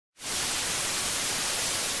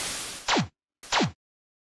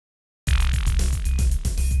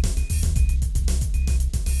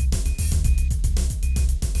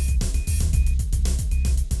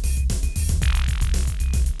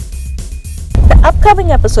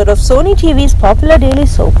upcoming episode of Sony TV's popular daily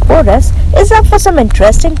soap Porus is up for some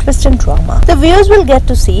interesting twist and drama. The viewers will get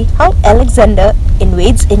to see how Alexander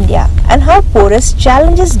invades India and how Porus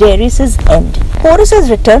challenges Darius' end. Porus has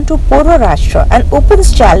returned to Puru and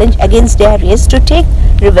opens challenge against Darius to take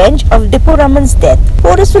revenge of Dipuraman's death.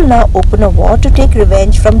 Porus will now open a war to take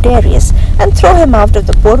revenge from Darius and throw him out of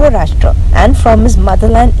the Puru and from his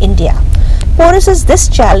motherland India. Porus says this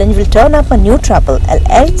challenge will turn up a new trouble and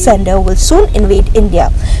Alexander will soon invade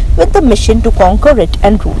India with the mission to conquer it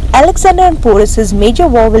and rule. Alexander and Porus' major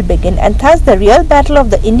war will begin and thus the real battle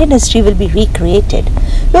of the Indian history will be recreated.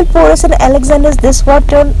 Will Porus and Alexander's this war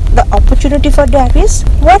turn the opportunity for Darius?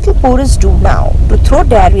 What will Porus do now to throw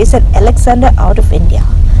Darius and Alexander out of India?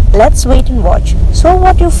 Let's wait and watch. So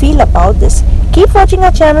what do you feel about this? Keep watching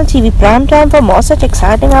our channel TV Prime Time for more such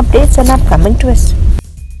exciting updates and upcoming twists.